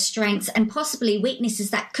more of their strengths and possibly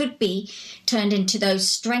weaknesses that could be turned into those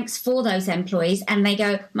strengths for those employees, and might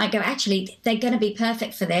go, actually they're going to be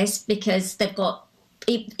perfect for this because they've got,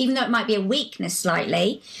 even though it might be a weakness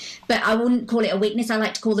slightly, but I wouldn't call it a weakness. I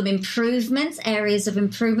like to call them improvements, areas of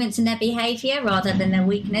improvements in their behaviour rather than their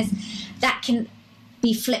weakness, that can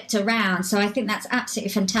be flipped around. So I think that's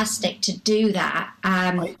absolutely fantastic to do that.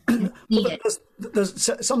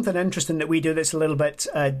 There's something interesting that we do that's a little bit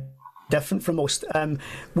different from most.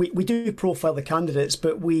 We do profile the candidates,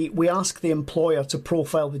 but we ask the employer to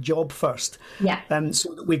profile the job first. Yeah.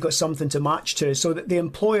 So that we've got something to match to. So that the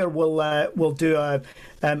employer will do a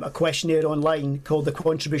questionnaire online called the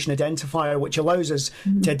Contribution Identifier, which allows us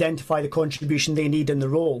to identify the contribution they need in the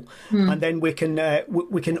role, and then we can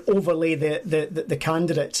overlay the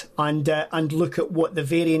candidate and look at what the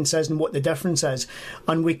variance is and what the difference is,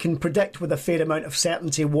 and we can predict with a fair amount of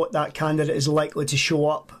certainty what that candidate is likely to show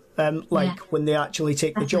up when they actually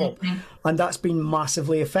take the job. And that's been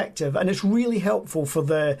massively effective, and it's really helpful for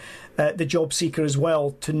the job seeker as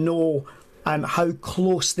well to know how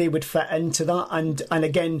close they would fit into that, and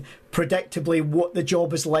again, predictably what the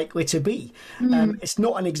job is likely to be. It's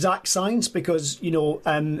not an exact science, because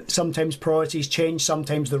sometimes priorities change,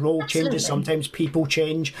 sometimes the role changes, sometimes people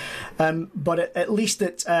change, but at least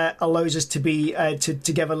it allows us to be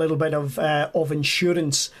to give a little bit of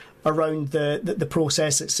insurance around the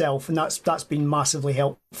process itself, and that's been massively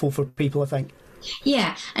helpful for people, I think.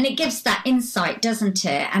 Yeah, and it gives that insight, doesn't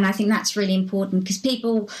it? And I think that's really important, because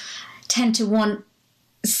people tend to want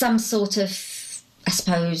some sort of, I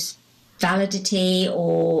suppose, validity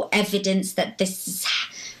or evidence that this is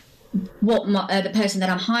what the person that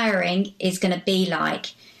I'm hiring is going to be like,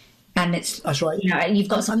 and that's right. You've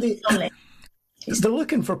got something solid. They're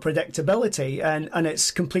looking for predictability, and it's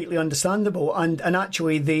completely understandable. And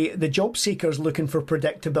actually, the job seeker's looking for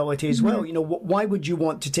predictability as well. Why would you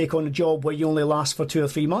want to take on a job where you only last for 2 or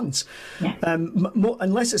 3 months? Yeah.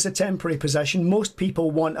 Unless it's a temporary position, most people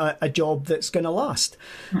want a job that's going to last.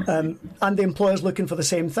 And the employer's looking for the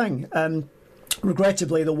same thing.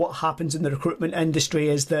 Regrettably, though, what happens in the recruitment industry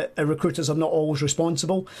is that recruiters are not always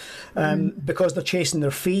responsible, because they're chasing their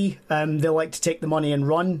fee. They like to take the money and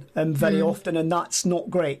run very often, and that's not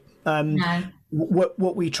great. No.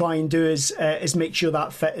 What we try and do is make sure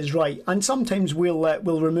that fit is right, and sometimes we'll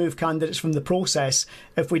remove candidates from the process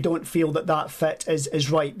if we don't feel that fit is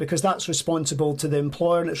right, because that's responsible to the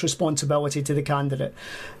employer and it's responsibility to the candidate,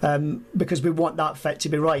 because we want that fit to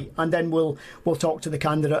be right, and then we'll talk to the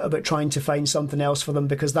candidate about trying to find something else for them,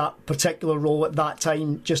 because that particular role at that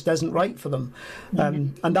time just isn't right for them,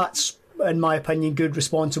 and that's, in my opinion, good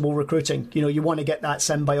responsible recruiting. You want to get that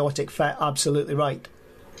symbiotic fit absolutely right.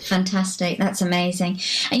 Fantastic. That's amazing.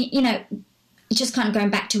 And, just kind of going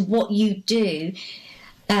back to what you do,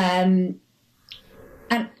 and,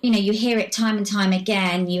 you hear it time and time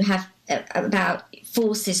again. You have about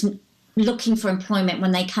forces looking for employment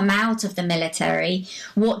when they come out of the military.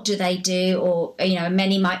 What do they do? Or,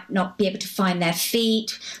 many might not be able to find their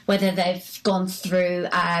feet, whether they've gone through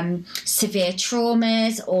severe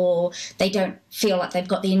traumas, or they don't feel like they've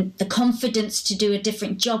got the confidence to do a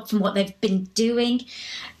different job from what they've been doing.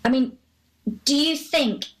 I mean, do you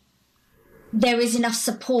think there is enough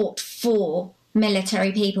support for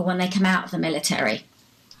military people when they come out of the military?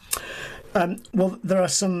 Well, there are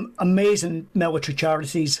some amazing military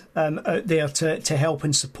charities out there to help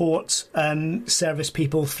and support service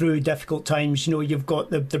people through difficult times. You know, you've got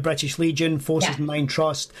the British Legion, Forces and Mind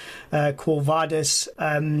Trust, Quo Vadis,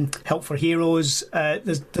 Help for Heroes.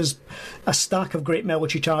 There's a stack of great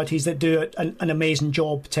military charities that do an amazing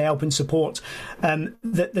job to help and support.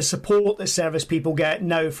 The support that service people get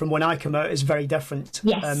now from when I come out is very different.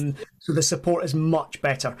 Yes. So the support is much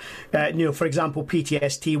better. You know, for example,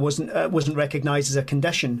 PTSD wasn't recognised as a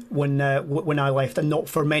condition when I left, and not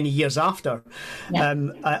for many years after. Yeah.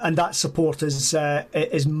 And that support is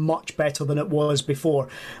much better than it was before.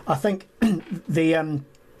 I think the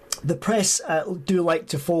press do like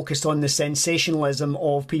to focus on the sensationalism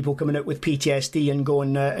of people coming out with PTSD and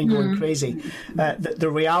going crazy. The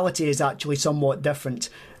reality is actually somewhat different.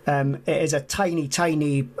 It is a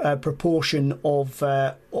tiny proportion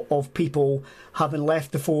of people having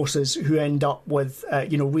left the forces who end up with,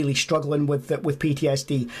 really struggling with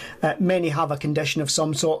PTSD. Many have a condition of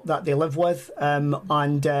some sort that they live with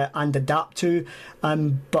and adapt to,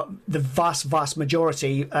 but the vast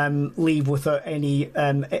majority leave without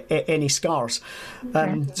any scars.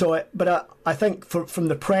 I think from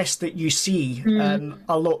the press that you see,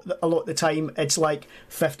 a lot of the time, it's like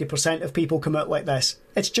 50% of people come out like this.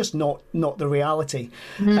 It's just not the reality.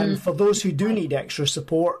 For those who do need extra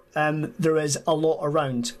support, there is a lot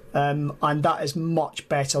around, and that is much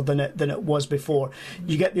better than it was before.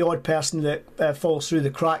 You get the odd person that falls through the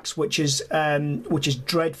cracks, which is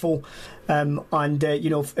dreadful.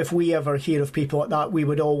 If we ever hear of people like that, we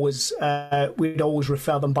would always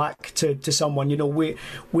refer them back to someone. You know,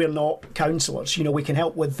 we're not counsellors. You know, we can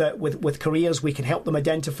help with careers. We can help them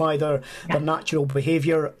identify their natural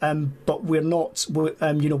behaviour, but we're not.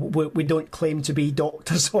 We don't claim to be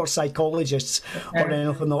doctors or psychologists or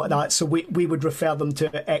anything like that. So we would refer them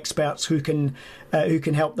to experts who can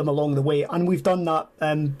help them along the way, and we've done that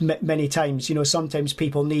many times. You know, sometimes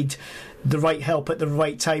people need the right help at the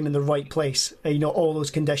right time in the right place. You know, all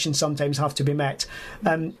those conditions sometimes have to be met.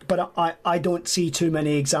 But I don't see too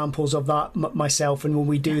many examples of that myself, and when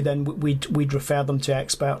we do, then we'd refer them to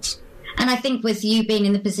experts. And I think with you being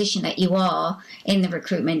in the position that you are in the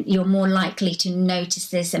recruitment, you're more likely to notice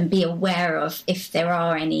this and be aware of if there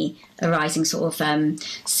are any arising sort of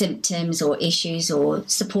symptoms or issues or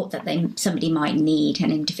support that somebody might need,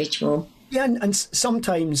 an individual. Yeah, and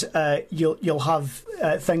sometimes you'll have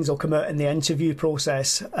things will come out in the interview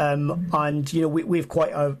process, and you know we've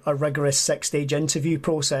quite a rigorous 6-stage interview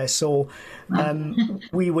process. So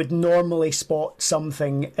we would normally spot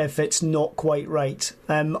something if it's not quite right,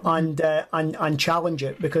 and challenge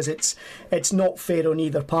it, because it's not fair on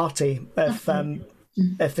either party if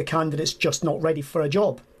the candidate's just not ready for a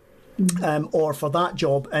job. Or for that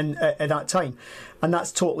job at that time, and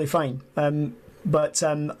that's totally fine. But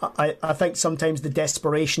I think sometimes the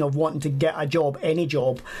desperation of wanting to get a job, any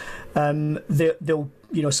job, they'll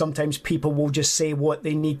sometimes people will just say what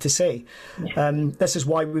they need to say. This is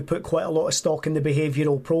why we put quite a lot of stock in the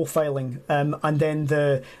behavioural profiling, and then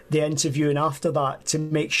the interviewing after that, to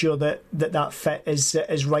make sure that fit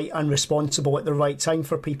is right and responsible at the right time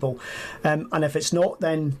for people. And if it's not,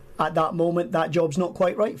 then at that moment that job's not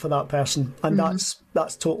quite right for that person, and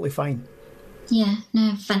that's totally fine. Yeah,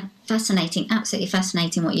 no, fascinating, absolutely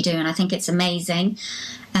fascinating what you do, and I think it's amazing.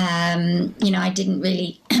 I didn't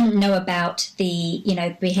really know about the,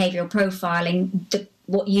 behavioural profiling,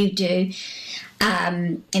 what you do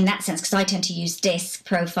in that sense, because I tend to use DISC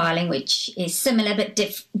profiling, which is similar but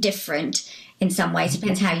different in some ways.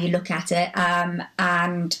 Depends how you look at it,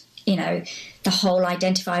 and the whole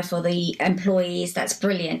identify for the employees. That's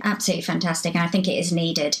brilliant, absolutely fantastic, and I think it is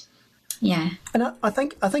needed. Yeah, and I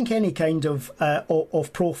think any kind of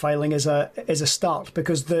profiling is a start,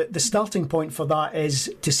 because the starting point for that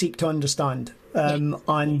is to seek to understand, and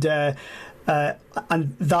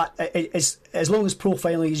that is, as long as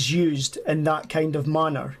profiling is used in that kind of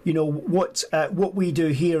manner. What we do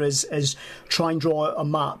here is try and draw out a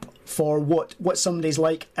map for what somebody's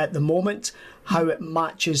like at the moment, how it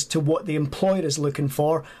matches to what the employer is looking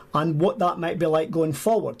for, and what that might be like going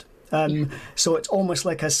forward. So it's almost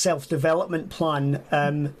like a self-development plan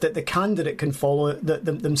that the candidate can follow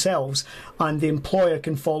themselves, and the employer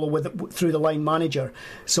can follow through the line manager.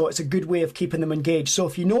 So it's a good way of keeping them engaged. So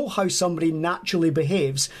if you know how somebody naturally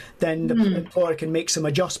behaves, then the employer can make some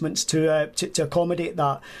adjustments to accommodate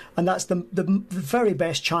that. And that's the very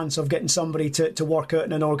best chance of getting somebody to work out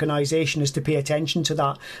in an organisation, is to pay attention to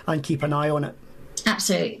that and keep an eye on it.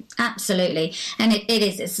 Absolutely, absolutely. And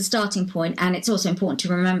it's the starting point, and it's also important to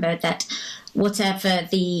remember that whatever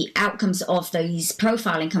the outcomes of these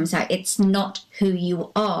profiling comes out, it's not who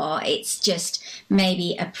you are, it's just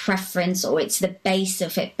maybe a preference, or it's the base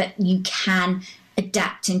of it, but you can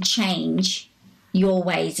adapt and change your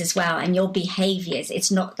ways as well, and your behaviors.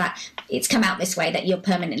 It's not that it's come out this way that you're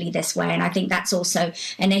permanently this way. And I think that's also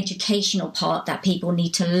an educational part that people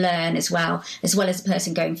need to learn as well as the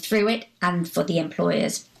person going through it, and for the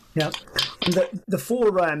employers. Yeah, and the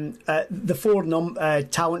four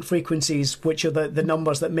talent frequencies, which are the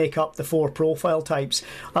numbers that make up the four profile types.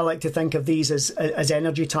 I like to think of these as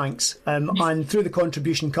energy tanks, and through the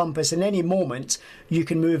contribution compass, in any moment you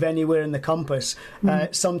can move anywhere in the compass.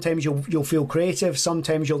 Sometimes you'll feel creative.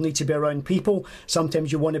 Sometimes you'll need to be around people.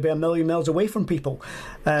 Sometimes you want to be a million miles away from people.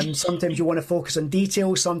 Sometimes you want to focus on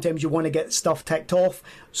details. Sometimes you want to get stuff ticked off.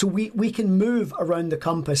 So we can move around the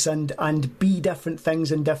compass and be different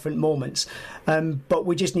things in different moments, but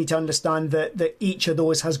we just need to understand that each of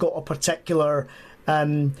those has got a particular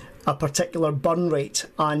burn rate,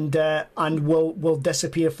 and will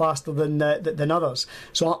disappear faster than others.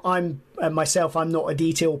 So I'm not a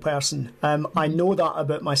detail person. I know that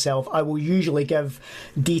about myself. I will usually give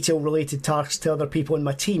detail related tasks to other people in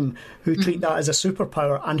my team who treat that as a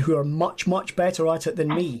superpower and who are much better at it than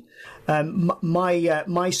me. My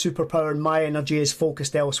superpower and my energy is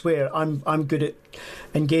focused elsewhere. I'm good at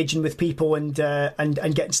engaging with people and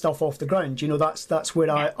getting stuff off the ground. That's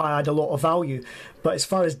where I add a lot of value. But as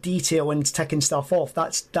far as detail and ticking stuff off,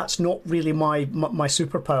 that's not really my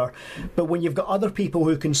superpower. But when you've got other people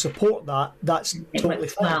who can support that, that's totally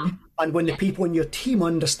fine. And when the people in your team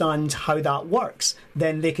understand how that works,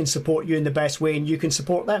 then they can support you in the best way, and you can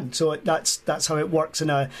support them. So that's how it works in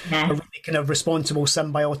a really kind of responsible,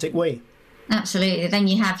 symbiotic way. Absolutely. Then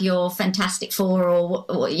you have your Fantastic Four, or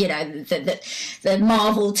the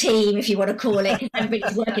Marvel team, if you want to call it.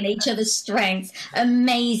 Everybody's working each other's strengths.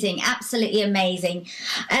 Amazing, absolutely amazing.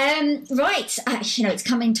 Right, it's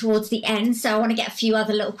coming towards the end, so I want to get a few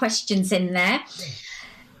other little questions in there.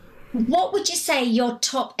 What would you say your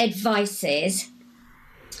top advice is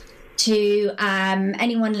to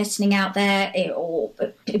anyone listening out there, or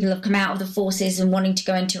people who have come out of the forces and wanting to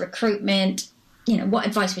go into recruitment? What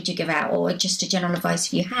advice would you give out, or just a general advice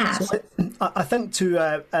if you have? So I think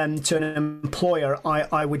to an employer,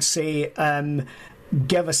 I would say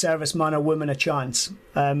give a serviceman or woman a chance.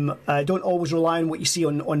 Don't always rely on what you see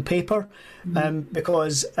on paper,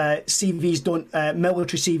 because CVs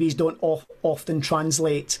military CVs don't often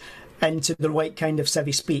translate into the right kind of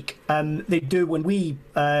civvy speak. They do when we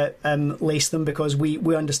lace them, because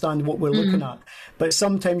we understand what we're looking at. But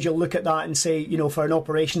sometimes you'll look at that and say, for an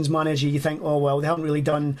operations manager, you think, oh, well, they haven't really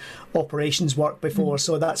done operations work before,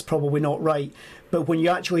 so that's probably not right. But when you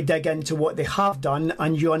actually dig into what they have done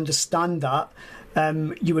and you understand that,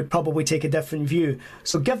 you would probably take a different view.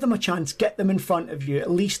 So give them a chance, get them in front of you,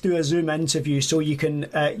 at least do a Zoom interview, so you can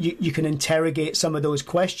you can interrogate some of those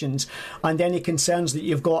questions, and any concerns that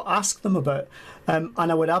you've got, ask them about. And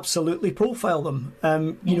I would absolutely profile them,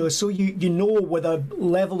 so you know with a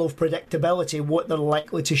level of predictability what they're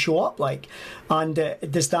likely to show up like, and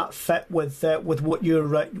does that fit with what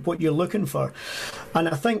you're looking for. And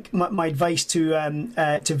I think my advice to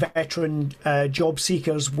veteran job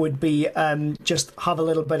seekers would be just have a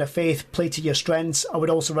little bit of faith, play to your strengths. I would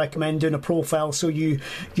also recommend doing a profile so you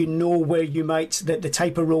know where you might the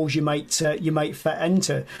type of roles you might fit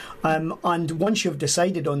into, and once you've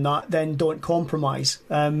decided on that, then don't compromise.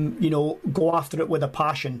 Go after it with a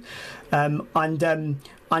passion,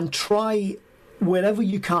 and try wherever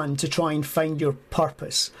you can to try and find your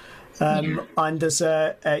purpose. And there's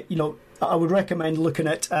I would recommend looking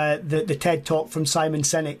at the TED Talk from Simon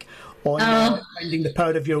Sinek on finding the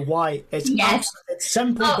power of your why. It's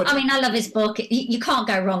simple. But I love his book. You can't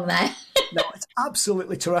go wrong there. No, it's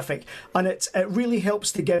absolutely terrific, and it really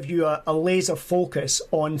helps to give you a laser focus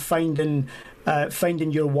on finding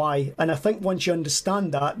your why. And I think once you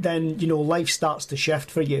understand that, then life starts to shift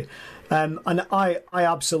for you. And I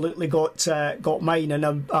absolutely got mine, and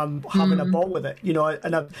I'm having a ball with it.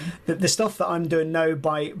 And the stuff that I'm doing now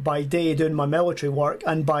by day, doing my military work,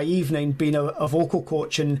 and by evening being a vocal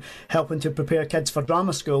coach and helping to prepare kids for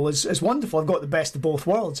drama school is wonderful. I've got the best of both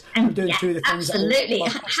worlds. I'm doing two of the things. Absolutely,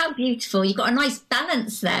 how beautiful! You've got a nice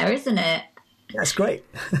balance there, isn't it? That's great.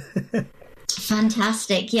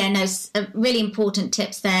 Fantastic. Yeah, no, really important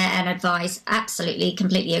tips there and advice. Absolutely,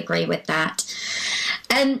 completely agree with that.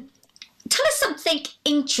 Tell us something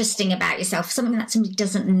interesting about yourself, something that somebody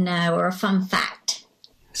doesn't know, or a fun fact.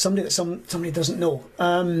 Somebody that somebody doesn't know.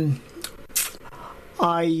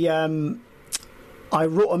 I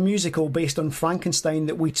wrote a musical based on Frankenstein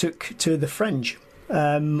that we took to the Fringe,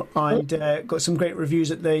 and got some great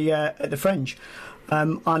reviews at the Fringe.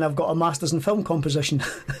 And I've got a master's in film composition.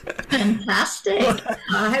 Fantastic!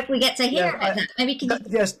 I hope we get to hear about that. Maybe can you...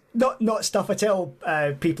 Yes, not stuff I tell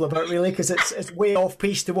people about really, because it's way off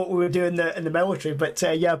piece to what we were doing in the military. But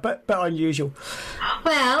bit unusual.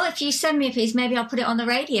 Well, if you send me a piece, maybe I'll put it on the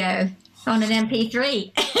radio on an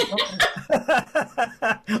MP3.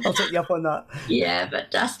 I'll take you up on that. Yeah,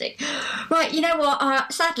 fantastic. Right, you know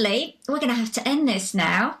what? Sadly, we're going to have to end this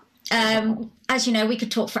now. As you know, we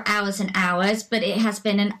could talk for hours and hours, but it has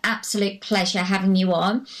been an absolute pleasure having you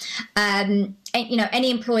on. And, you know, any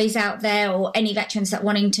employees out there or any veterans that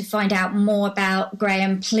wanting to find out more about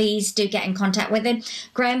Graham, please do get in contact with him.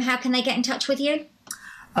 Graham, how can they get in touch with you?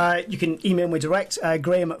 You can email me direct,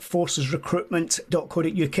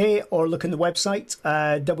 graham@forcesrecruitment.co.uk, or look on the website,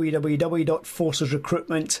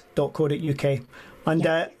 www.forcesrecruitment.co.uk. And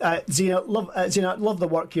Zina, love the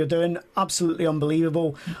work you're doing. Absolutely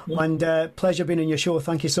unbelievable. And pleasure being on your show.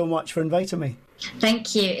 Thank you so much for inviting me.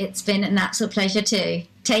 Thank you. It's been an absolute pleasure too.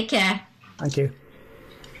 Take care. Thank you.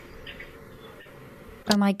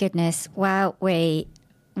 Oh my goodness. Wow,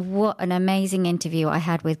 what an amazing interview I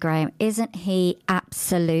had with Graham. Isn't he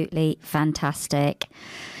absolutely fantastic?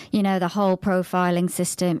 You know, the whole profiling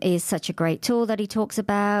system is such a great tool that he talks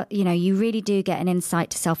about. You know, you really do get an insight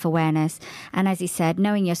to self-awareness. And as he said,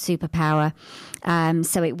 knowing your superpower,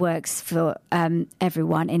 so it works for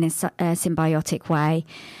everyone in a symbiotic way.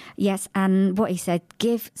 Yes, and what he said,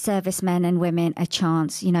 give servicemen and women a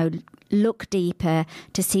chance, you know, look deeper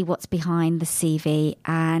to see what's behind the CV.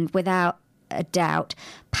 And without a doubt,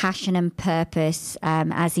 passion and purpose,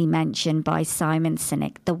 as he mentioned by Simon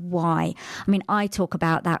Sinek, the why. I mean, I talk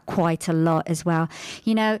about that quite a lot as well.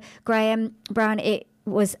 You know, Graham Brown, it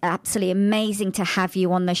was absolutely amazing to have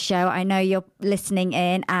you on the show. I know you're listening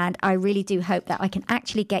in, and I really do hope that I can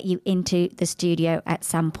actually get you into the studio at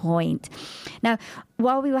some point. Now,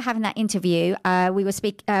 while we were having that interview, I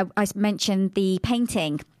mentioned the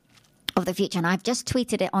painting of the future, and I've just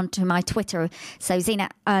tweeted it onto my Twitter, so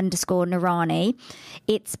Zina_Noorani.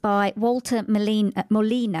 It's by Walter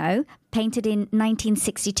Molino, painted in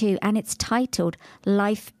 1962, and it's titled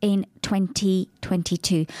Life in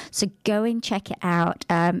 2022. So go and check it out.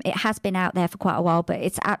 It has been out there for quite a while, but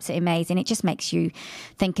it's absolutely amazing. It just makes you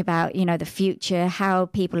think about, you know, the future, how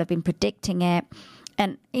people have been predicting it,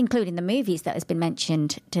 and including the movies that has been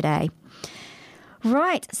mentioned today.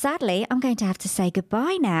 Right, sadly, I'm going to have to say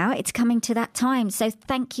goodbye now. It's coming to that time. So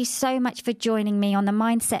thank you so much for joining me on the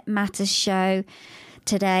Mindset Matters show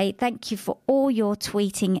today. Thank you for all your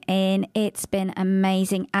tweeting in. It's been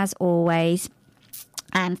amazing as always.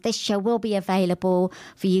 And this show will be available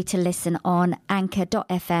for you to listen on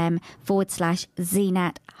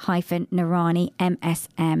anchor.fm/Zinat-Noorani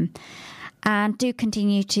MSM. And do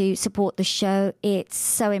continue to support the show. It's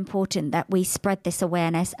so important that we spread this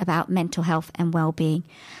awareness about mental health and well-being.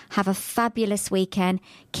 Have a fabulous weekend.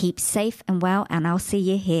 Keep safe and well, and I'll see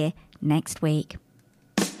you here next week.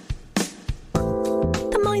 The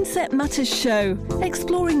Mindset Matters Show,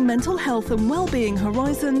 exploring mental health and well-being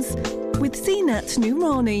horizons with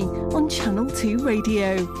Zinat-Noorani on Channel 2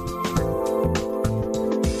 Radio.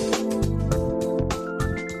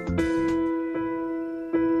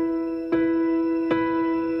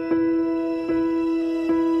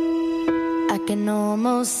 I can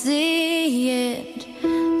almost see it,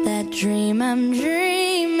 that dream I'm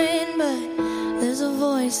dreaming, but there's a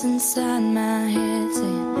voice inside my head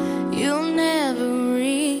saying you'll never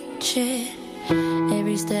reach it.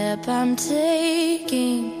 Every step I'm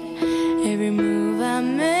taking, every move I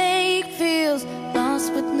make feels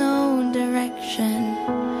lost with no direction.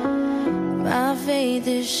 My faith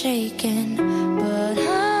is shaken, but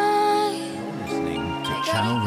I'm listening to Channel